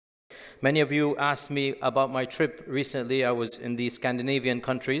Many of you asked me about my trip recently. I was in the Scandinavian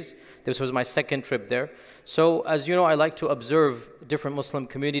countries. This was my second trip there. So as you know, I like to observe different Muslim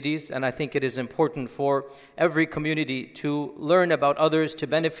communities, and I think it is important for every community to learn about others, to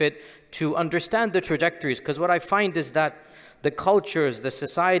benefit, to understand the trajectories. Because what I find is that the cultures, the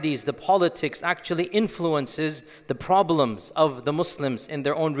societies, the politics actually influences the problems of the Muslims in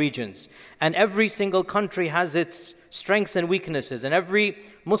their own regions. And every single country has its strengths and weaknesses, and every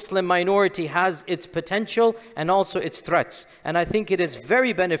Muslim minority has its potential and also its threats. And I think it is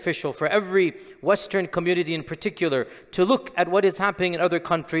very beneficial for every Western community in particular to look at what is happening in other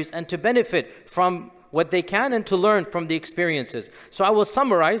countries and to benefit from what they can and to learn from the experiences. So I will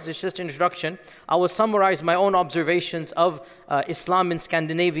summarize, it's just an introduction, I will summarize my own observations of Islam in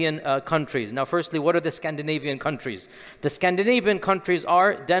Scandinavian countries. Now firstly, what are the Scandinavian countries? The Scandinavian countries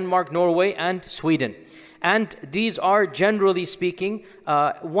are Denmark, Norway and Sweden. And these are, generally speaking,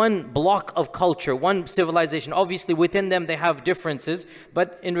 one block of culture, one civilization. Obviously, within them, they have differences.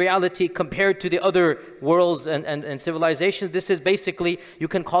 But in reality, compared to the other worlds and civilizations, this is basically, you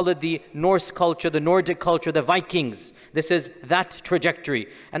can call it the Norse culture, the Nordic culture, the Vikings. This is that trajectory.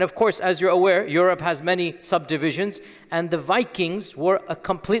 And of course, as you're aware, Europe has many subdivisions. And the Vikings were a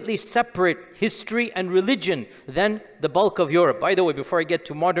completely separate history and religion than the bulk of Europe. By the way, before I get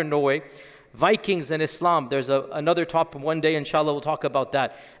to modern Norway, Vikings and Islam, there's another topic one day, inshallah, we'll talk about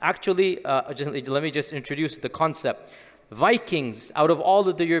that. Actually, let me just introduce the concept. Vikings, out of all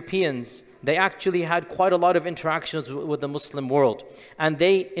of the Europeans, they actually had quite a lot of interactions with the Muslim world. And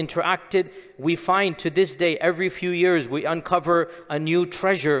they interacted, we find to this day, every few years, we uncover a new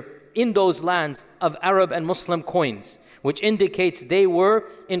treasure in those lands of Arab and Muslim coins, which indicates they were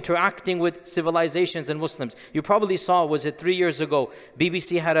interacting with civilizations and Muslims. You probably saw, was it 3 years ago,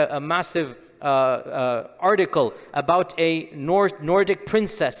 BBC had a massive article about a Nordic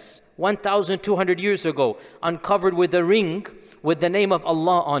princess 1,200 years ago, uncovered with a ring with the name of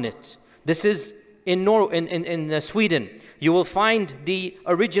Allah on it. This is in Sweden. You will find the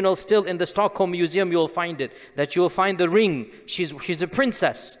original still in the Stockholm Museum, you will find it, that you will find the ring. She's a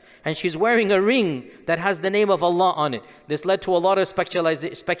princess. And she's wearing a ring that has the name of Allah on it. This led to a lot of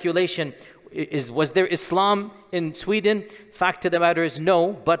speculation. Was there Islam in Sweden? Fact of the matter is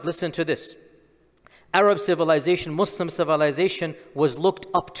no, but listen to this. Arab civilization, Muslim civilization was looked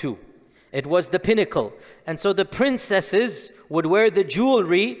up to. It was the pinnacle. And so the princesses would wear the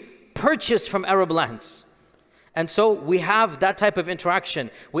jewelry purchased from Arab lands. And so we have that type of interaction.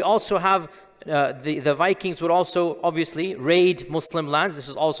 We also have the Vikings would also obviously raid Muslim lands. This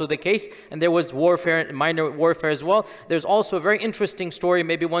is also the case. And there was warfare, minor warfare as well. There's also a very interesting story.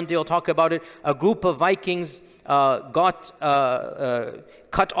 Maybe one day I'll talk about it. A group of Vikings got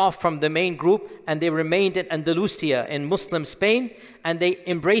cut off from the main group, and they remained in Andalusia in Muslim Spain, and they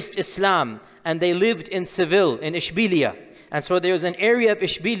embraced Islam, and they lived in Seville, in Ishbilia. And so there's an area of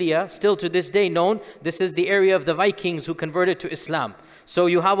Ishbilia, still to this day known. This is the area of the Vikings who converted to Islam. So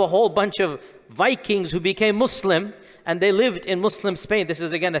you have a whole bunch of Vikings who became Muslim, and they lived in Muslim Spain. This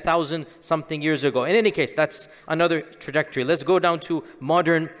is again 1,000-something years ago. In any case, that's another trajectory. Let's go down to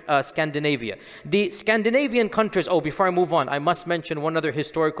modern Scandinavia. The Scandinavian countries, before I move on, I must mention one other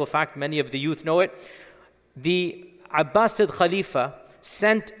historical fact. Many of the youth know it. The Abbasid Khalifa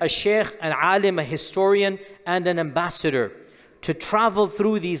sent a Shaykh, an alim, a historian, and an ambassador to travel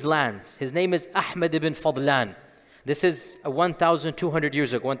through these lands. His name is Ahmed ibn Fadlan. This is 1,200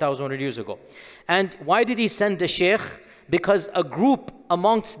 years ago, 1,100 years ago. And why did he send a Shaykh? Because a group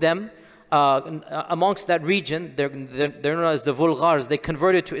amongst them, amongst that region, they're known as the Vulgars, they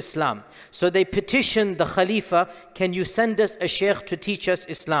converted to Islam. So they petitioned the Khalifa, can you send us a Shaykh to teach us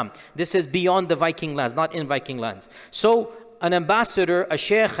Islam? This is beyond the Viking lands, not in Viking lands. So an ambassador, a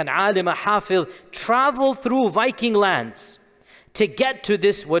Shaykh, an alim, a hafidh, traveled through Viking lands to get to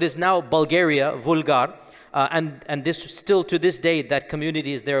this, what is now Bulgaria, Vulgar. And this still to this day, that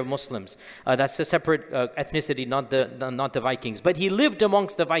community is there of Muslims. That's a separate ethnicity, not the Vikings. But he lived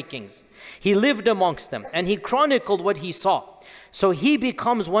amongst the Vikings. He lived amongst them, and he chronicled what he saw. So he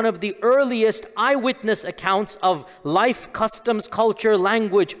becomes one of the earliest eyewitness accounts of life, customs, culture,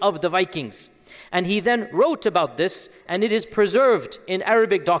 language of the Vikings. And he then wrote about this, and it is preserved in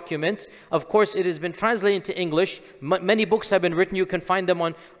Arabic documents. Of course, it has been translated into English. Many books have been written. You can find them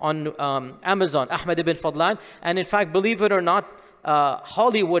on Amazon, Ahmed ibn Fadlan. And in fact, believe it or not,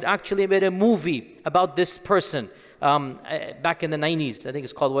 Hollywood actually made a movie about this person back in the 90s. I think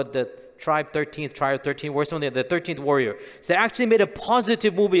it's called what, the Tribe 13th, or something, the 13th Warrior. So they actually made a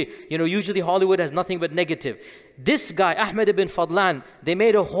positive movie. You know, usually Hollywood has nothing but negative. This guy, Ahmed ibn Fadlan, they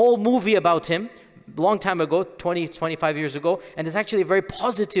made a whole movie about him long time ago, 20, 25 years ago, and it's actually a very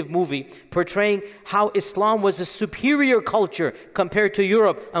positive movie portraying how Islam was a superior culture compared to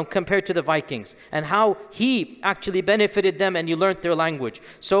Europe and compared to the Vikings, and how he actually benefited them and you learned their language.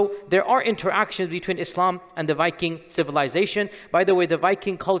 So there are interactions between Islam and the Viking civilization. By the way, the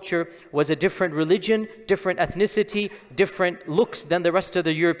Viking culture was a different religion, different ethnicity, different looks than the rest of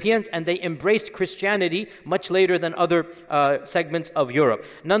the Europeans, and they embraced Christianity much later than other segments of Europe.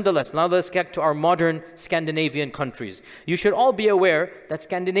 Nonetheless, now let's get to our modern Scandinavian countries. You should all be aware that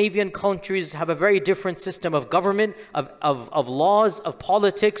Scandinavian countries have a very different system of government, of laws, of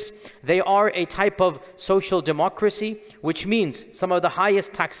politics. They are a type of social democracy, which means some of the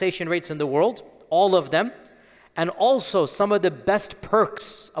highest taxation rates in the world, all of them, and also some of the best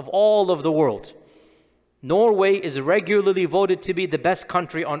perks of all of the world. Norway is regularly voted to be the best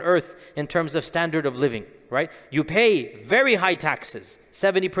country on earth in terms of standard of living, right? You pay very high taxes,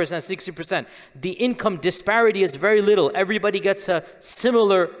 70%, 60%. The income disparity is very little. Everybody gets a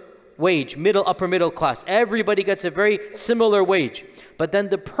similar wage, upper middle class. Everybody gets a very similar wage. But then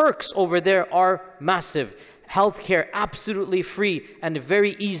the perks over there are massive. Healthcare absolutely free and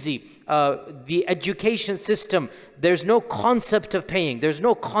very easy. The education system, there's no concept of paying. There's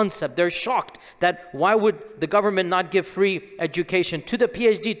no concept. They're shocked that why would the government not give free education to the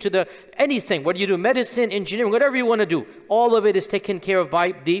PhD, to the anything. What do you do? Medicine, engineering, whatever you want to do. All of it is taken care of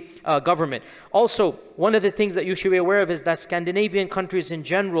by the government. Also, one of the things that you should be aware of is that Scandinavian countries in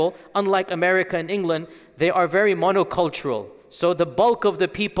general, unlike America and England, they are very monocultural. So the bulk of the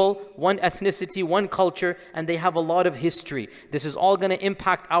people, one ethnicity, one culture, and they have a lot of history. This is all going to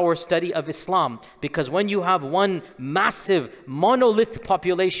impact our study of Islam, because when you have one massive monolith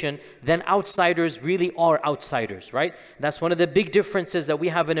population, then outsiders really are outsiders, right? That's one of the big differences that we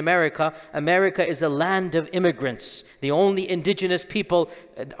have in America. America is a land of immigrants. The only indigenous people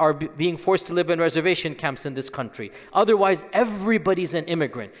are being forced to live in reservation camps in this country. Otherwise, everybody's an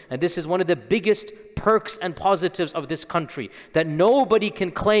immigrant. And this is one of the biggest perks and positives of this country, that nobody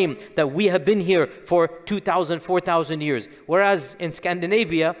can claim that we have been here for 2,000, 4,000 years. Whereas in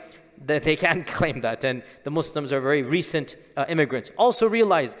Scandinavia, that they can't claim that, and the Muslims are very recent immigrants. Also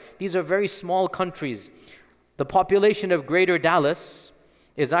realize, these are very small countries. The population of Greater Dallas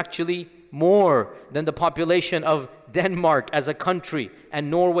is actually more than the population of Denmark as a country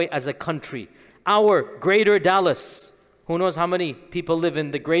and Norway as a country. Our Greater Dallas, who knows how many people live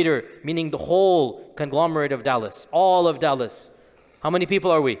in the greater, meaning the whole conglomerate of Dallas, all of Dallas. How many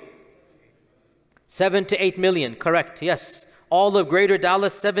people are we? 7 to 8 million, correct, yes. All of Greater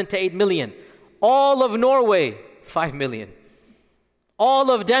Dallas, 7 to 8 million. All of Norway, 5 million.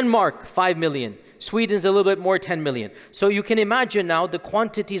 All of Denmark, 5 million. Sweden's a little bit more, 10 million. So you can imagine now the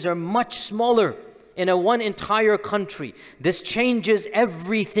quantities are much smaller in one entire country. This changes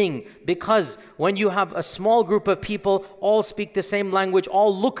everything, because when you have a small group of people, all speak the same language,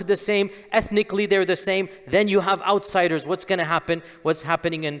 all look the same, ethnically they're the same, then you have outsiders. What's going to happen? What's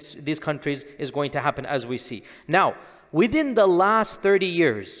happening in these countries is going to happen as we see. Now, within the last 30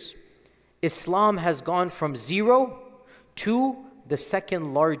 years, Islam has gone from 0 to the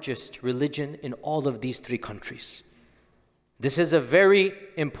second largest religion in all of these three countries. This is a very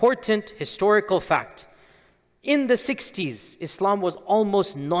important historical fact. In the 60s, Islam was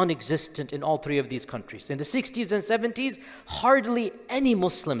almost non-existent in all three of these countries. In the 60s and 70s, hardly any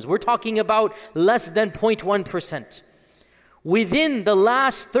Muslims. We're talking about less than 0.1%. Within the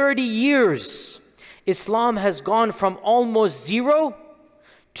last 30 years, Islam has gone from almost 0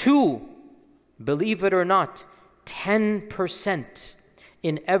 to, believe it or not, 10%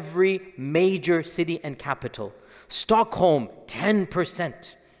 in every major city and capital. Stockholm,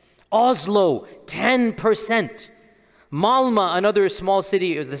 10%. Oslo, 10%. Malmö, another small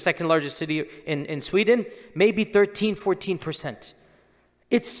city, the second largest city in Sweden, maybe 13, 14%.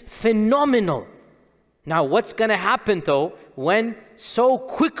 It's phenomenal. Now, what's going to happen, though, when so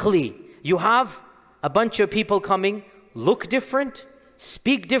quickly you have a bunch of people coming, look different,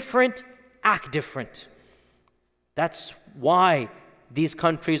 speak different, act different? That's why these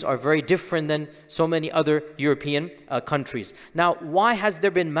countries are very different than so many other European countries. Now, why has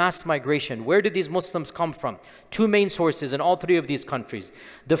there been mass migration? Where did these Muslims come from? Two main sources in all three of these countries.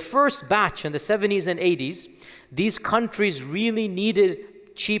 The first batch in the 70s and 80s, these countries really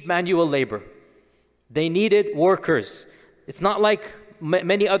needed cheap manual labor. They needed workers. It's not like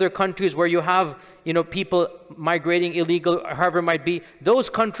many other countries where you have, people migrating illegal, however it might be. Those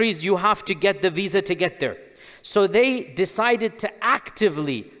countries, you have to get the visa to get there. So they decided to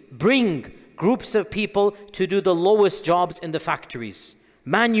actively bring groups of people to do the lowest jobs in the factories,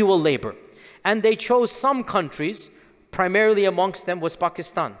 manual labor. And they chose some countries, primarily amongst them was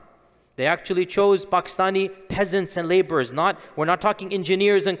Pakistan. They actually chose Pakistani peasants and laborers. We're not talking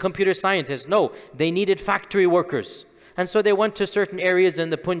engineers and computer scientists. No, they needed factory workers. And so they went to certain areas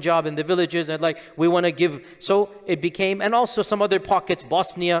in the Punjab, in the villages, and like, we want to give. So it became, and also some other pockets,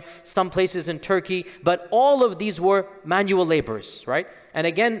 Bosnia, some places in Turkey. But all of these were manual laborers, right? And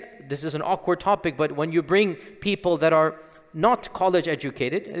again, this is an awkward topic, but when you bring people that are not college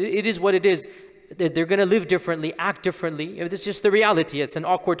educated, it is what it is. They're going to live differently, act differently. This is just the reality. It's an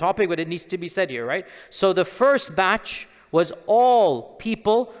awkward topic, but it needs to be said here, right? So the first batch was all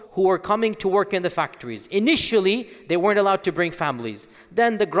people who were coming to work in the factories. Initially, they weren't allowed to bring families.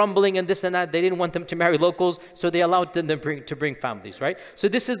 Then the grumbling and this and that, they didn't want them to marry locals, so they allowed them to bring families, right? So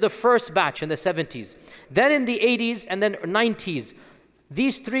this is the first batch in the 70s. Then in the 80s and then 90s,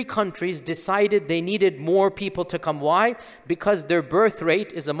 these three countries decided they needed more people to come. Why? Because their birth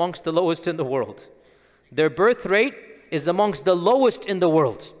rate is amongst the lowest in the world. Their birth rate is amongst the lowest in the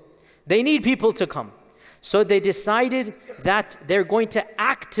world. They need people to come. So they decided that they're going to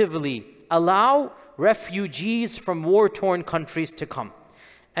actively allow refugees from war-torn countries to come.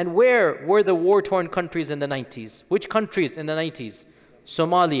 And where were the war-torn countries in the 90s? Which countries in the 90s?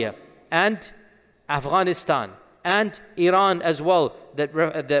 Somalia and Afghanistan and Iran as well, that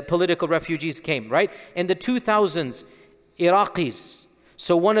the political refugees came, right? In the 2000s, Iraqis.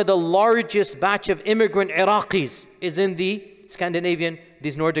 So one of the largest batch of immigrant Iraqis is in the Scandinavian,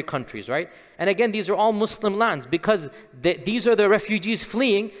 these Nordic countries, right? And again, these are all Muslim lands because these are the refugees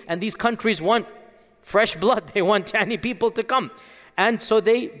fleeing, and these countries want fresh blood. They want tiny people to come. And so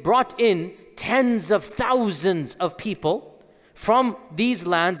they brought in tens of thousands of people from these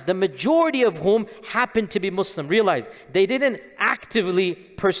lands, the majority of whom happened to be Muslim. Realize they didn't actively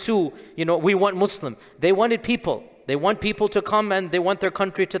pursue, we want Muslim. They wanted people. They want people to come and they want their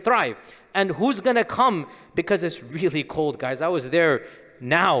country to thrive. And who's going to come? Because it's really cold, guys. I was there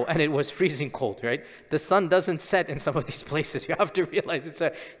now and it was freezing cold, right? The sun doesn't set in some of these places. You have to realize it's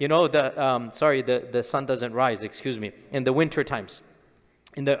the sun doesn't rise, excuse me, in the winter times.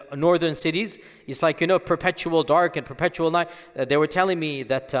 In the northern cities, it's like, perpetual dark and perpetual night. They were telling me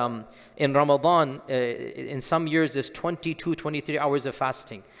that in Ramadan, in some years, there's 22, 23 hours of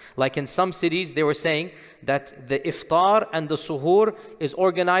fasting. Like in some cities, they were saying that the iftar and the suhoor is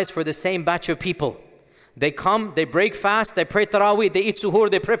organized for the same batch of people. They come, they break fast, they pray tarawih, they eat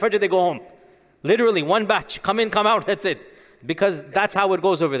suhoor, they pray fajr, they go home. Literally, one batch, come in, come out, that's it. Because that's how it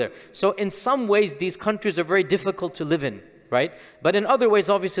goes over there. So in some ways, these countries are very difficult to live in. Right? But in other ways,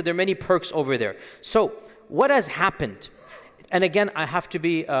 obviously, there are many perks over there. So what has happened? And again, I have to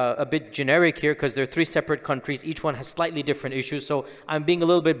be a bit generic here because there are three separate countries. Each one has slightly different issues. So I'm being a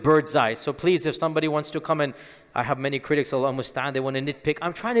little bit bird's eye. So please, if somebody wants to come and I have many critics, Allah musta'an, they want to nitpick.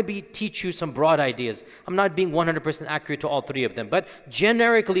 I'm trying to teach you some broad ideas. I'm not being 100% accurate to all three of them. But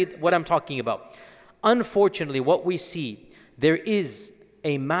generically, what I'm talking about. Unfortunately, what we see, there is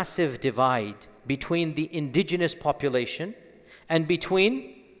a massive divide between the indigenous population and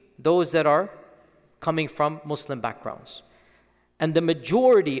between those that are coming from Muslim backgrounds. And the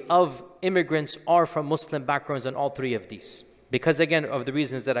majority of immigrants are from Muslim backgrounds in all three of these. Because again, of the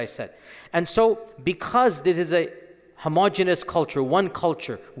reasons that I said. And so, because this is a homogeneous culture, one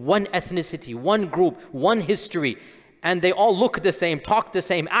ethnicity, one group, one history, and they all look the same, talk the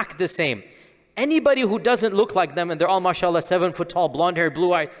same, act the same. Anybody who doesn't look like them, and they're all, mashallah, 7 foot tall, blonde hair,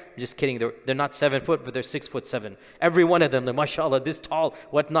 blue eye, just kidding, they're not 7 foot, but they're 6'7". Every one of them, they're, mashallah, this tall,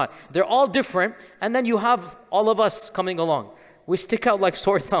 whatnot. They're all different, and then you have all of us coming along. We stick out like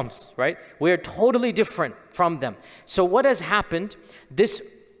sore thumbs, right? We are totally different from them. So what has happened, this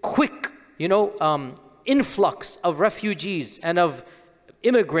quick, influx of refugees and of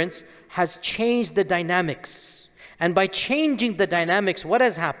immigrants has changed the dynamics. And by changing the dynamics, what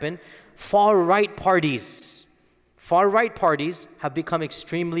has happened? Far-right parties have become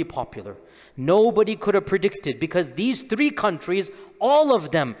extremely popular. Nobody could have predicted because these three countries, all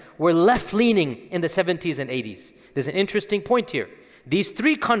of them were left-leaning in the 70s and 80s. There's an interesting point here. These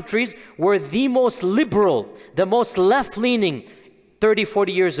three countries were the most liberal, the most left-leaning 30,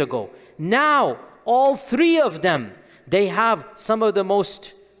 40 years ago. Now, all three of them, they have some of the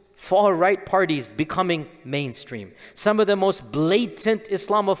most far-right parties becoming mainstream. Some of the most blatant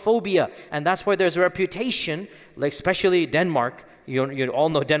Islamophobia, and that's why there's a reputation, like especially Denmark. You all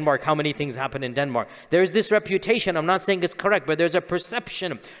know Denmark, how many things happen in Denmark. There's this reputation, I'm not saying it's correct, but there's a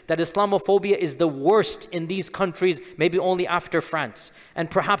perception that Islamophobia is the worst in these countries, maybe only after France. And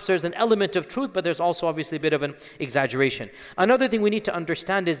perhaps there's an element of truth, but there's also obviously a bit of an exaggeration. Another thing we need to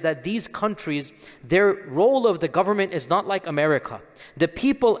understand is that these countries, their role of the government is not like America. The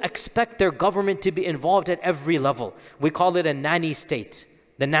people expect their government to be involved at every level. We call it a nanny state.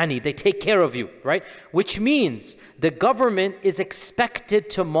 the nanny, they take care of you, right? Which means the government is expected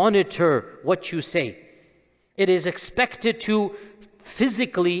to monitor what you say. It is expected to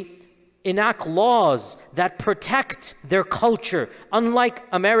physically enact laws that protect their culture. Unlike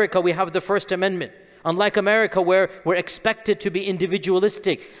America, we have the First Amendment. Unlike America, where we're expected to be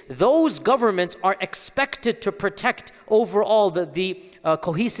individualistic, those governments are expected to protect overall the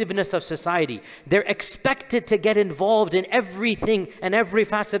cohesiveness of society. They're expected to get involved in everything and every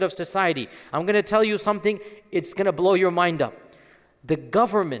facet of society. I'm going to tell you something, it's going to blow your mind up. The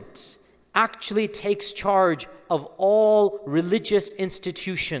government actually takes charge of all religious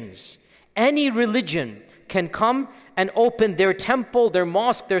institutions. Any religion can come and open their temple, their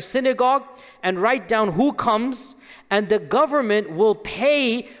mosque, their synagogue, and write down who comes, and the government will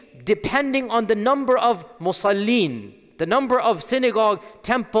pay depending on the number of musallin, the number of synagogue,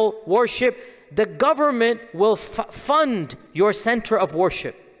 temple, worship. The government will fund your center of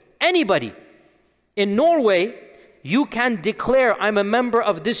worship. Anybody. In Norway, you can declare, I'm a member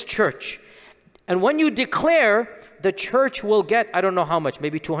of this church. And when you declare, the church will get, I don't know how much,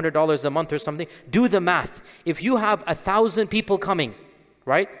 maybe $200 a month or something. Do the math. If you have 1,000 people coming,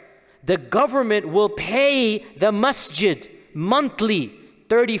 right? The government will pay the masjid monthly,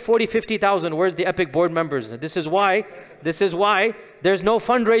 30, 40, 50,000. Where's the Epic board members? This is why there's no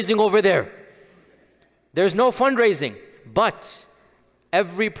fundraising over there. There's no fundraising. But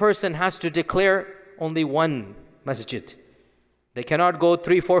every person has to declare only one masjid. They cannot go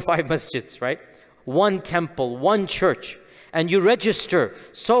 3, 4, 5 masjids, right? One temple, one church, and you register.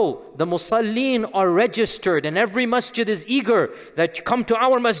 So the musallin are registered, and every masjid is eager that you come to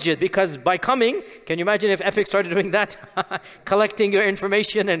our masjid, because by coming, can you imagine if Epic started doing that? Collecting your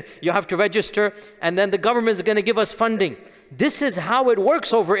information, and you have to register, and then the government is going to give us funding. This is how it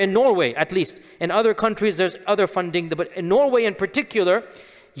works over in Norway, at least. In other countries, there's other funding, but in Norway in particular,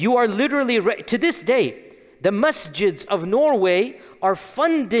 you are literally, to this day, the masjids of Norway are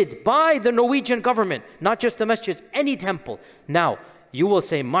funded by the Norwegian government, not just the masjids, any temple. Now, you will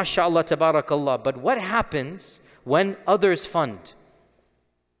say, MashaAllah, Tabarakallah, but what happens when others fund?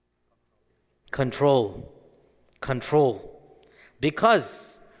 Control. Control.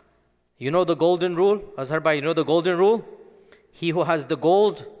 Because, you know the golden rule? Azhar Bhai, you know the golden rule? He who has the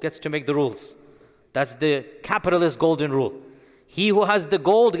gold gets to make the rules. That's the capitalist golden rule. He who has the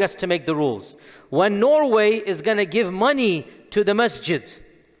gold gets to make the rules. When Norway is going to give money to the masjid,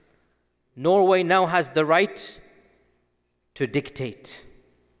 Norway now has the right to dictate.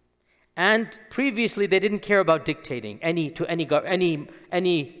 And previously they didn't care about dictating to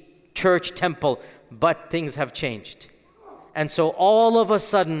any church, temple, but things have changed. And so all of a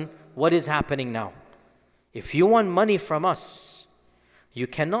sudden, what is happening now? If you want money from us, you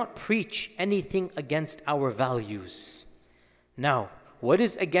cannot preach anything against our values. Now, what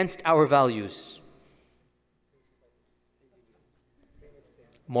is against our values?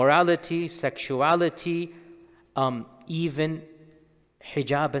 Morality, sexuality, even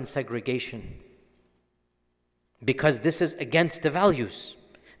hijab and segregation. Because this is against the values.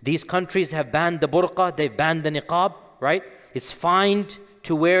 These countries have banned the burqa, they've banned the niqab, right? It's fined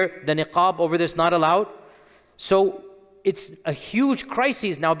to wear the niqab over there, it's not allowed. So it's a huge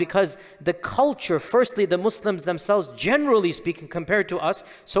crisis now, because the culture, firstly, the Muslims themselves, generally speaking, compared to us,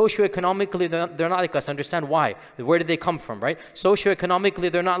 socioeconomically, they're not like us. Understand why? Where did they come from, right?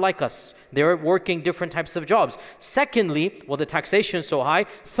 Socioeconomically, they're not like us. They're working different types of jobs. Secondly, well, the taxation is so high.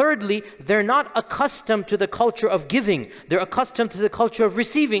 Thirdly, they're not accustomed to the culture of giving. They're accustomed to the culture of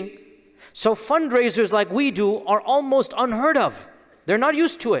receiving. So fundraisers like we do are almost unheard of. They're not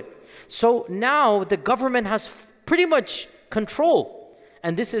used to it. So now the government has pretty much control.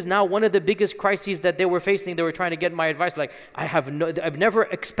 And this is now one of the biggest crises that they were facing. They were trying to get my advice, like, I've never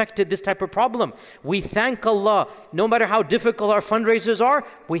expected this type of problem. We thank Allah, no matter how difficult our fundraisers are,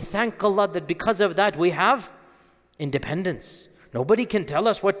 we thank Allah that because of that we have independence. Nobody can tell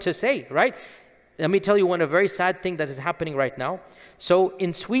us what to say, right? Let me tell you a very sad thing that is happening right now. So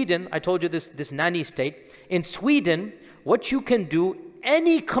in Sweden, I told you this nanny state. In Sweden, what you can do,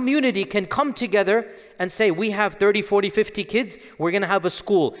 any community can come together and say, we have 30, 40, 50 kids, we're going to have a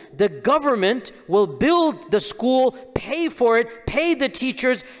school. The government will build the school, pay for it, pay the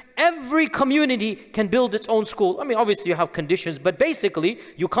teachers. Every community can build its own school. I mean, obviously you have conditions, but basically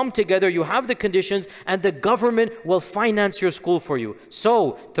you come together, you have the conditions, and the government will finance your school for you.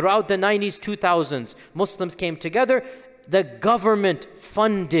 So throughout the 90s, 2000s, Muslims came together. The government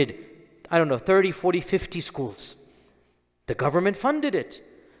funded, I don't know, 30, 40, 50 schools. The government funded it.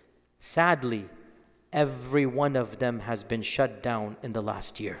 Sadly, every one of them has been shut down in the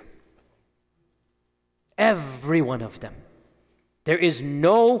last year. Every one of them. There is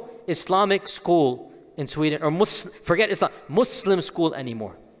no Islamic school in Sweden, or forget Islam, Muslim school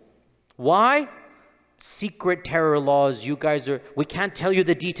anymore. Why? Secret terror laws. You guys are, we can't tell you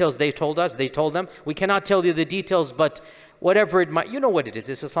the details. They told us, they told them, we cannot tell you the details, but whatever it might, you know what it is.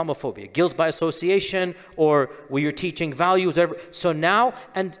 It's Islamophobia, guilt by association, or where you're teaching values, whatever. So now,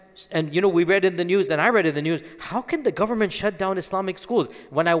 and you know, we read in the news, and I read in the news, how can the government shut down Islamic schools?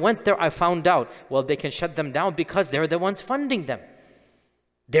 When I went there, I found out, well, they can shut them down because they're the ones funding them.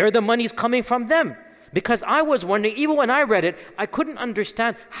 They're the money's coming from them. Because I was wondering, even when I read it, I couldn't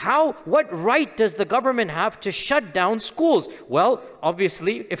understand what right does the government have to shut down schools? Well,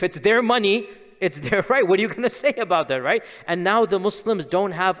 obviously, if it's their money, it's their right. What are you going to say about that, right? And now the Muslims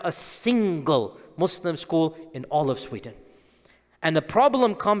don't have a single Muslim school in all of Sweden. And the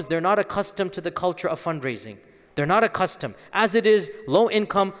problem comes, they're not accustomed to the culture of fundraising. They're not accustomed. As it is, low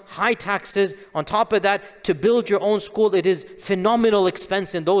income, high taxes. On top of that, to build your own school, it is phenomenal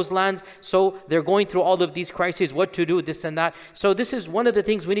expense in those lands. So they're going through all of these crises, what to do, this and that. So this is one of the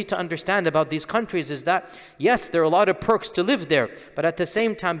things we need to understand about these countries is that, yes, there are a lot of perks to live there. But at the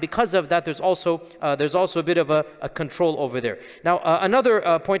same time, because of that, there's also a bit of a control over there. Now,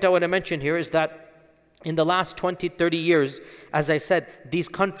 another point I want to mention here is that in the last 20, 30 years, as I said, these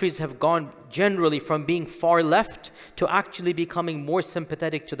countries have gone generally from being far left to actually becoming more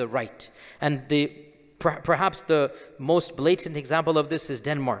sympathetic to the right. And perhaps the most blatant example of this is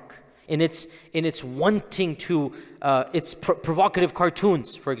Denmark. In its wanting to, its provocative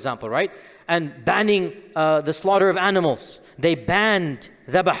cartoons, for example, right? And banning the slaughter of animals. They banned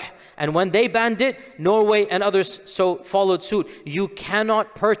dhabh. And when they banned it, Norway and others so followed suit. You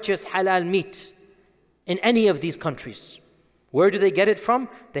cannot purchase halal meat in any of these countries. Where do they get it from?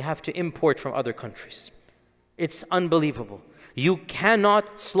 They have to import from other countries. It's unbelievable. You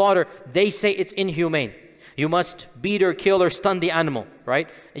cannot slaughter. They say it's inhumane. You must beat or kill or stun the animal, right?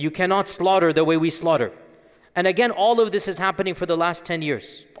 You cannot slaughter the way we slaughter. And again, all of this is happening for the last 10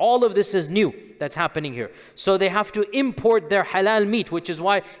 years. All of this is new that's happening here. So they have to import their halal meat, which is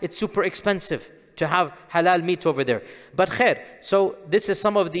why it's super expensive to have halal meat over there. But khair, so this is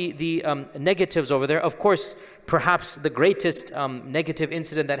some of the negatives over there. Of course, perhaps the greatest negative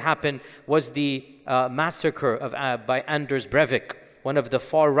incident that happened was the massacre by Anders Breivik, one of the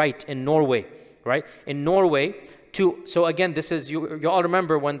far right in Norway, right? In Norway, so again, this is, you all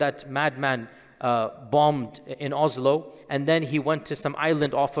remember when that madman bombed in Oslo, and then he went to some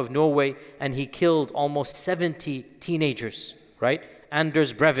island off of Norway and he killed almost 70 teenagers, right?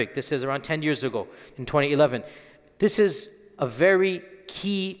 Anders Breivik, this is around 10 years ago, in 2011. This is a very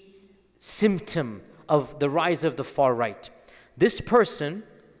key symptom of the rise of the far right. This person,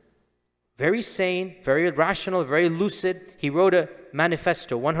 very sane, very rational, very lucid, he wrote a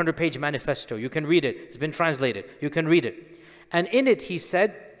manifesto, 100-page manifesto. You can read it. It's been translated. You can read it. And in it, he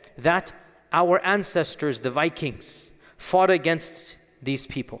said that our ancestors, the Vikings, fought against these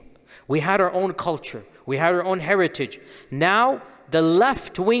people. We had our own culture. We had our own heritage. Now, the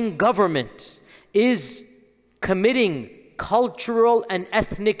left-wing government is committing cultural and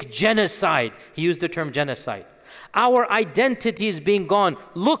ethnic genocide. He used the term genocide. Our identity is being gone.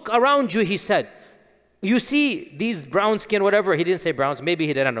 Look around you, he said. You see these brown skin, whatever. He didn't say browns. Maybe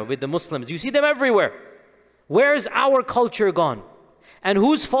he did, I don't know, with the Muslims. You see them everywhere. Where's our culture gone? And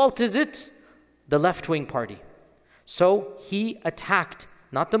whose fault is it? The left-wing party. So he attacked,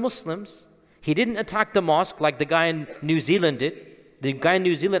 not the Muslims. He didn't attack the mosque like the guy in New Zealand did. The guy in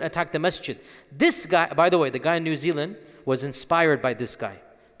New Zealand attacked the masjid. This guy, by the way, the guy in New Zealand was inspired by this guy.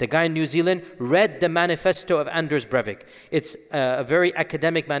 The guy in New Zealand read the manifesto of Anders Breivik. It's a very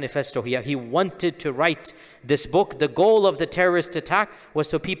academic manifesto. He wanted to write this book. The goal of the terrorist attack was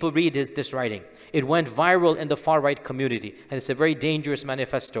so people read this writing. It went viral in the far-right community, and it's a very dangerous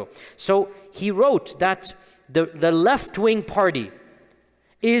manifesto. So he wrote that the left-wing party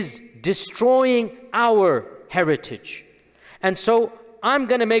is destroying our heritage. And so I'm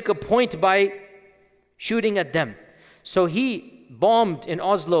going to make a point by shooting at them. So he bombed in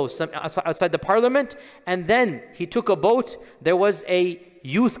Oslo, outside the parliament, and then he took a boat. There was a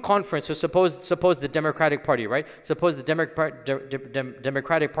youth conference. So suppose the Democratic Party, right? Suppose the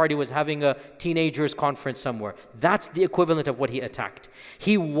Democratic Party was having a teenagers conference somewhere. That's the equivalent of what he attacked.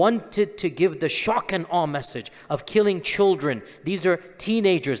 He wanted to give the shock and awe message of killing children. These are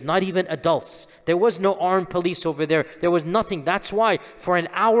teenagers, not even adults. There was no armed police over there. There was nothing. That's why for an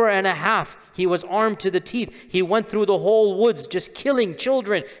hour and a half, he was armed to the teeth. He went through the whole woods just killing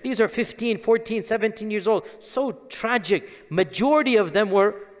children. These are 15, 14, 17 years old. So tragic. Majority of them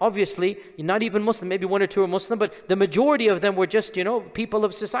were obviously not even Muslim, maybe one or two are Muslim, but the majority of them were just, people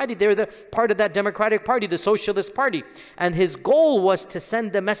of society. They're the part of that Democratic Party, the Socialist Party. And his goal was to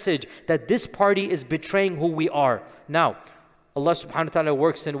send the message that this party is betraying who we are. Now, Allah subhanahu wa ta'ala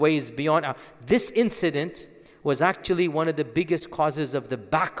works in ways beyond. This incident was actually one of the biggest causes of the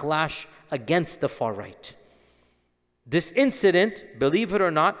backlash against the far right. This incident, believe it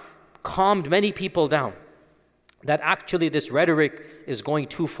or not, calmed many people down. That actually this rhetoric is going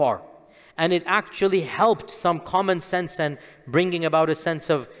too far. And it actually helped some common sense and bringing about a sense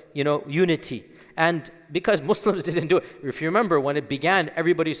of, unity. And because Muslims didn't do it. If you remember, when it began,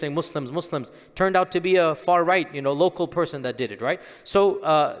 everybody saying Muslims, Muslims. Turned out to be a far right, local person that did it, right?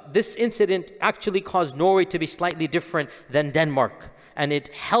 So this incident actually caused Norway to be slightly different than Denmark. And it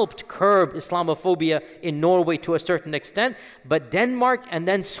helped curb Islamophobia in Norway to a certain extent. But Denmark and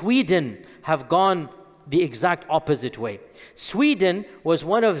then Sweden have gone the exact opposite way. Sweden was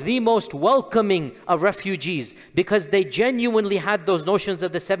one of the most welcoming of refugees because they genuinely had those notions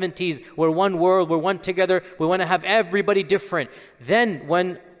of the 70s. We're one world, we're one together, we want to have everybody different. Then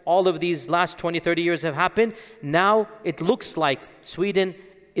when all of these last 20, 30 years have happened, now it looks like Sweden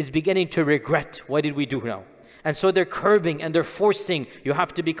is beginning to regret, what did we do now? And so they're curbing and they're forcing, you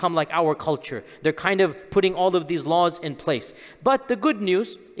have to become like our culture. They're kind of putting all of these laws in place. But the good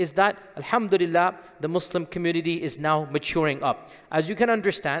news is that, alhamdulillah, the Muslim community is now maturing up. As you can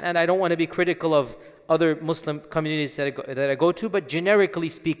understand, and I don't want to be critical of other Muslim communities that I go to, but generically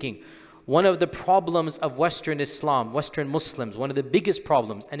speaking, one of the problems of Western Islam, Western Muslims, one of the biggest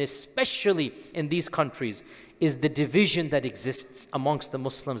problems, and especially in these countries, is the division that exists amongst the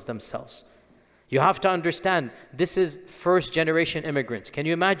Muslims themselves. You have to understand, this is first generation immigrants. Can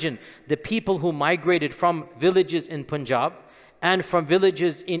you imagine the people who migrated from villages in Punjab and from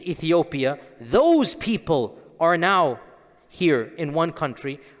villages in Ethiopia? Those people are now here in one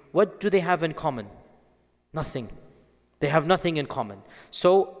country. What do they have in common? Nothing. They have nothing in common.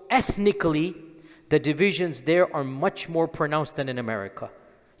 So ethnically, the divisions there are much more pronounced than in America.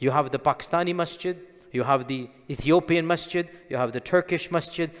 You have the Pakistani Masjid, you have the Ethiopian Masjid, you have the Turkish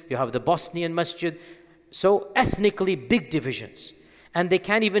Masjid, you have the Bosnian Masjid. So ethnically big divisions. And they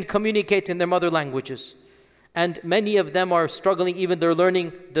can't even communicate in their mother languages. And many of them are struggling, even they're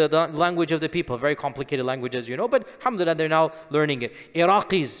learning the language of the people. Very complicated language, as you know, but alhamdulillah, they're now learning it.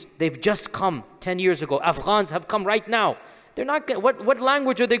 Iraqis, they've just come 10 years ago. Afghans have come right now. They're not gonna, what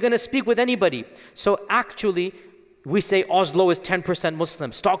language are they going to speak with anybody? So actually, we say Oslo is 10%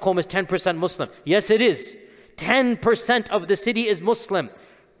 Muslim, Stockholm is 10% Muslim. Yes, it is. 10% of the city is Muslim,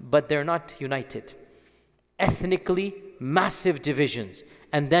 but they're not united. Ethnically, massive divisions.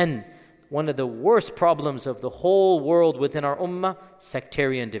 And then, one of the worst problems of the whole world within our ummah,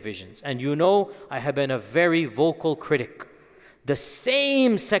 sectarian divisions. And I have been a very vocal critic. The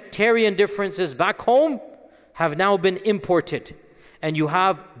same sectarian differences back home have now been imported. And you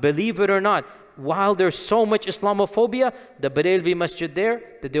have, believe it or not, while there's so much Islamophobia, the Barelvi Masjid there,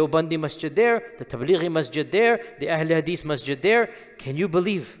 the Deobandi Masjid there, the Tablighi Masjid there, the Ahl Hadith Masjid there. Can you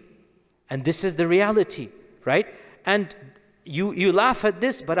believe? And this is the reality, right? And you laugh at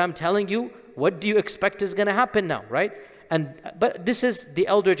this, but I'm telling you, what do you expect is going to happen now, right? But this is the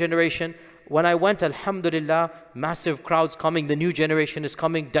elder generation. When I went, alhamdulillah, massive crowds coming, the new generation is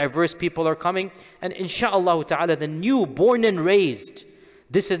coming, diverse people are coming, and inshallah ta'ala, the new born and raised.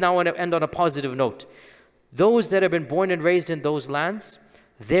 This is now going to end on a positive note. Those that have been born and raised in those lands,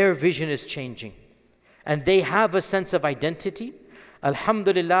 their vision is changing. And they have a sense of identity.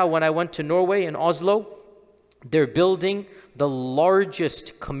 Alhamdulillah, when I went to Norway in Oslo, they're building the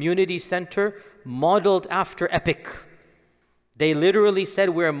largest community center modeled after Epic. They literally said,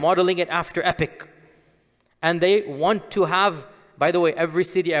 we're modeling it after Epic. And they want to have, by the way, every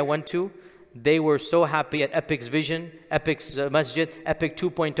city I went to, they were so happy at Epic's vision, Epic's Masjid, Epic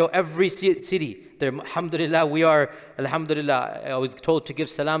 2.0, every city. Alhamdulillah, we are, alhamdulillah, I was told to give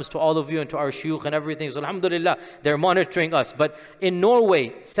salams to all of you and to our shuyukh and everything. So alhamdulillah, they're monitoring us. But in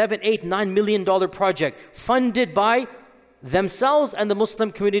Norway, $7, $8, $9 million project funded by themselves and the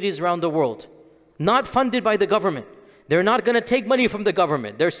Muslim communities around the world. Not funded by the government. They're not going to take money from the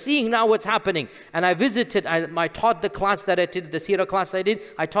government. They're seeing now what's happening. And I visited, I taught the class that I did, the seerah class I did,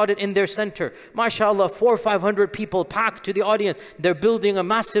 I taught it in their center. MashaAllah, 400 or 500 people packed to the audience. They're building a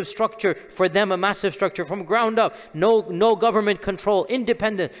massive structure for them, a massive structure from ground up. No government control,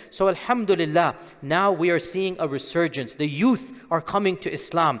 independent. So alhamdulillah, now we are seeing a resurgence. The youth are coming to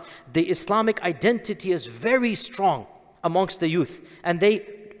Islam. The Islamic identity is very strong amongst the youth. And they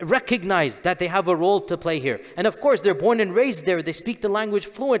recognize that they have a role to play here. And of course, they're born and raised there. They speak the language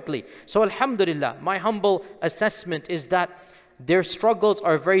fluently. So alhamdulillah, my humble assessment is that their struggles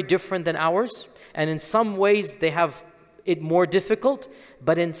are very different than ours, and in some ways they have it more difficult,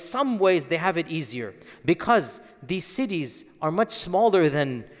 but in some ways they have it easier, because these cities are much smaller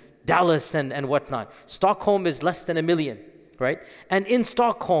than Dallas and whatnot. Stockholm is less than 1 million, right? And in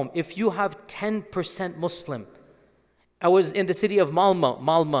Stockholm, if you have 10% Muslim, I was in the city of Malmö.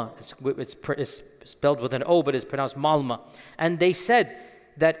 Malmö is spelled with an O, but it's pronounced Malmö. And they said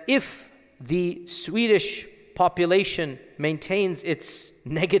that if the Swedish population maintains its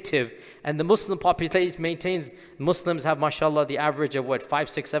negative and the Muslim population maintains, Muslims have, mashallah, the average of what, 5,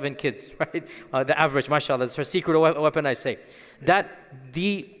 6, 7 kids, right? The average, mashallah, that's a secret weapon, I say. That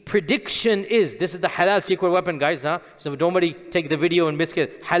the prediction is, this is the halal secret weapon, guys, huh? So don't worry, take the video and miss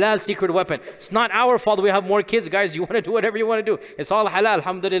it. Halal secret weapon. It's not our fault we have more kids, guys. You want to do whatever you want to do. It's all halal,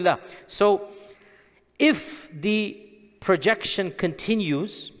 alhamdulillah. So if the projection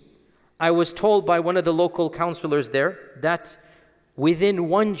continues, I was told by one of the local counselors there that within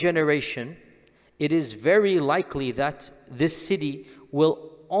 1 generation, it is very likely that this city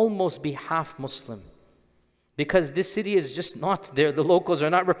will almost be half Muslim. Because this city is just not there. The locals are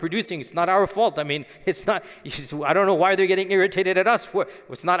not reproducing. It's not our fault. I mean, it's not, I don't know why they're getting irritated at us.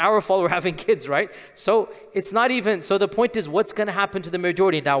 It's not our fault we're having kids, right? So it's not even, so the point is, what's going to happen to the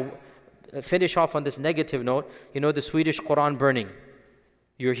majority? Now, finish off on this negative note. You know, the Swedish Quran burning.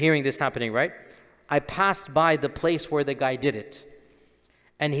 You're hearing this happening, right? I passed by the place where the guy did it.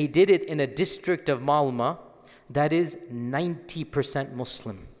 And he did it in a district of Malmö that is 90%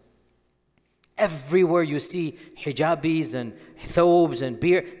 Muslim. Everywhere you see hijabis and thobes and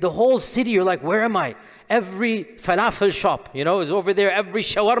beer, the whole city, you're like, where am I? Every falafel shop, you know, is over there. Every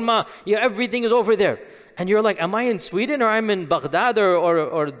shawarma, everything is over there. And you're like, am I in Sweden or I'm in Baghdad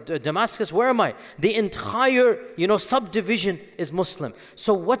or Damascus? Where am I? The entire, subdivision is Muslim.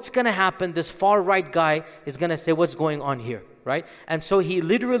 So what's going to happen? This far right guy is going to say, what's going on here? Right? And so he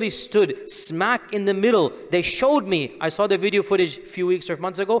literally stood smack in the middle. They showed me, I saw the video footage a few weeks or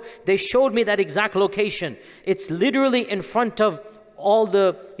months ago. They showed me that exact location. It's literally in front of all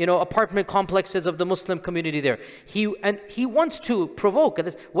the apartment complexes of the Muslim community there. He wants to provoke.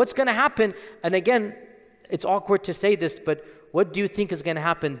 What's going to happen? And again, it's awkward to say this, but what do you think is going to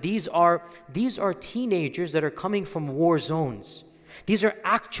happen? These are teenagers that are coming from war zones. These are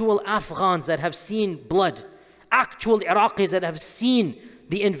actual Afghans that have seen blood. Actual Iraqis that have seen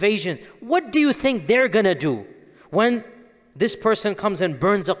the invasions. What do you think they're going to do when this person comes and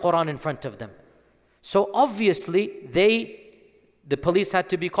burns the Quran in front of them? So obviously, the police had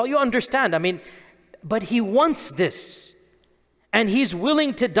to be called. You understand, I mean, but he wants this. And he's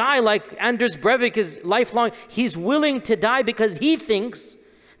willing to die, like Anders Breivik is lifelong. He's willing to die because he thinks,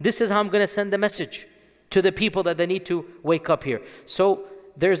 this is how I'm going to send the message to the people that they need to wake up here. So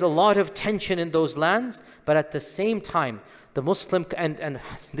there's a lot of tension in those lands, but at the same time, the Muslim, and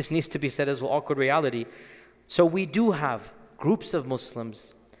this needs to be said as well, awkward reality. So we do have groups of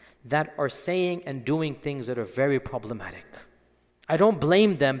Muslims that are saying and doing things that are very problematic. I don't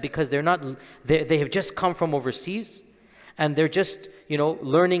blame them because they have just come from overseas and they're just,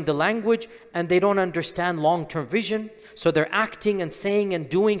 learning the language and they don't understand long-term vision. So they're acting and saying and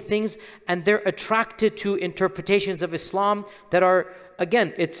doing things and they're attracted to interpretations of Islam that are,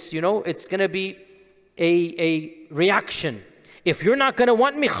 again, it's going to be a reaction. If you're not going to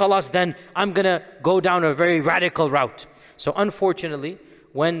want me, khalas, then I'm going to go down a very radical route. So unfortunately,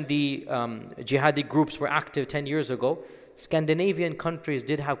 when the jihadi groups were active 10 years ago, Scandinavian countries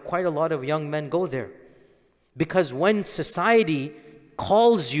did have quite a lot of young men go there. Because when society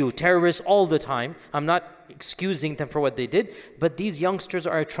calls you terrorists all the time, I'm not excusing them for what they did, but these youngsters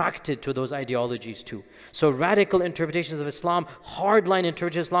are attracted to those ideologies too. So radical interpretations of Islam, hardline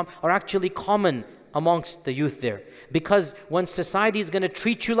interpretations of Islam are actually common amongst the youth there. Because when society is going to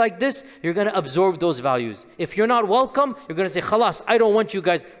treat you like this, you're going to absorb those values. If you're not welcome, you're going to say, khalas, I don't want you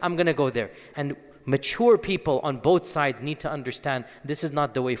guys, I'm going to go there. And mature people on both sides need to understand this is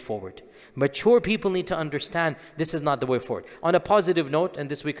not the way forward. Mature people need to understand this is not the way forward. On a positive note, and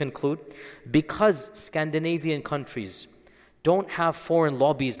this we conclude, because Scandinavian countries don't have foreign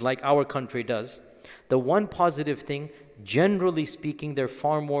lobbies like our country does, the one positive thing, generally speaking, they're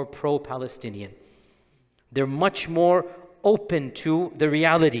far more pro-Palestinian. They're much more open to the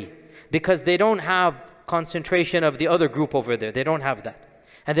reality because they don't have concentration of the other group over there. They don't have that.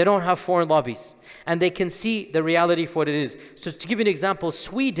 And they don't have foreign lobbies. And they can see the reality for what it is. So to give you an example,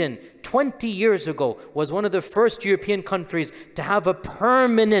 Sweden 20 years ago was one of the first European countries to have a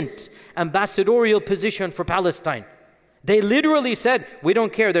permanent ambassadorial position for Palestine. They literally said, we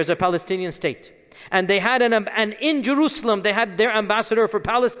don't care, there's a Palestinian state. And they had and in Jerusalem, they had their ambassador for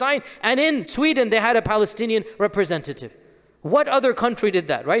Palestine. And in Sweden, they had a Palestinian representative. What other country did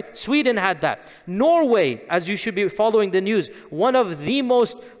that, right? Sweden had that. Norway, as you should be following the news, one of the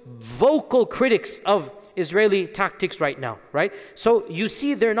most vocal critics of Israeli tactics right now, right? So you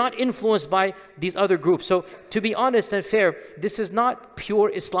see they're not influenced by these other groups. So to be honest and fair, this is not pure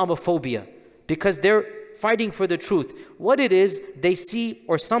Islamophobia because they're fighting for the truth. What it is, they see,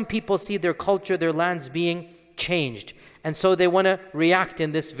 or some people see their culture, their lands being changed. And so they want to react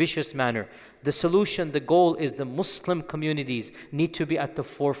in this vicious manner. The solution, the goal is the Muslim communities need to be at the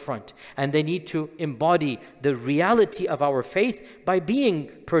forefront. And they need to embody the reality of our faith by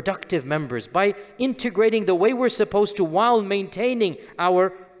being productive members, by integrating the way we're supposed to while maintaining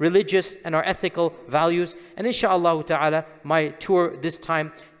our religious and our ethical values. And inshallah ta'ala, my tour this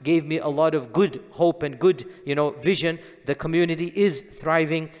time gave me a lot of good hope and good, vision. The community is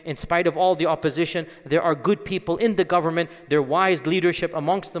thriving in spite of all the opposition. There are good people in the government. There wise leadership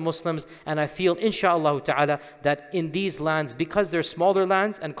amongst the Muslims. And I feel, inshallah ta'ala, that in these lands, because they're smaller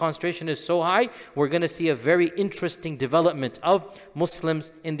lands and concentration is so high, we're going to see a very interesting development of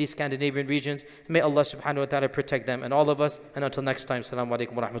Muslims in these Scandinavian regions. May Allah subhanahu wa ta'ala protect them and all of us. And until next time, Assalamu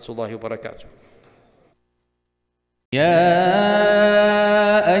alaikum wa rahmatullahi wa barakatuh. يا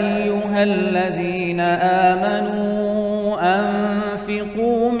أيها الذين آمنوا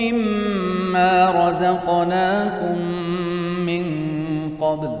أنفقوا مما رزقناكم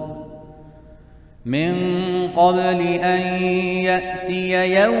من قبل أن يأتي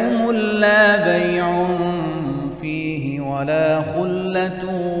يوم لا بيع فيه ولا خلة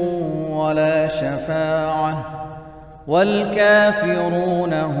ولا شفاعة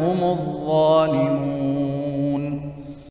والكافرون هم الظالمون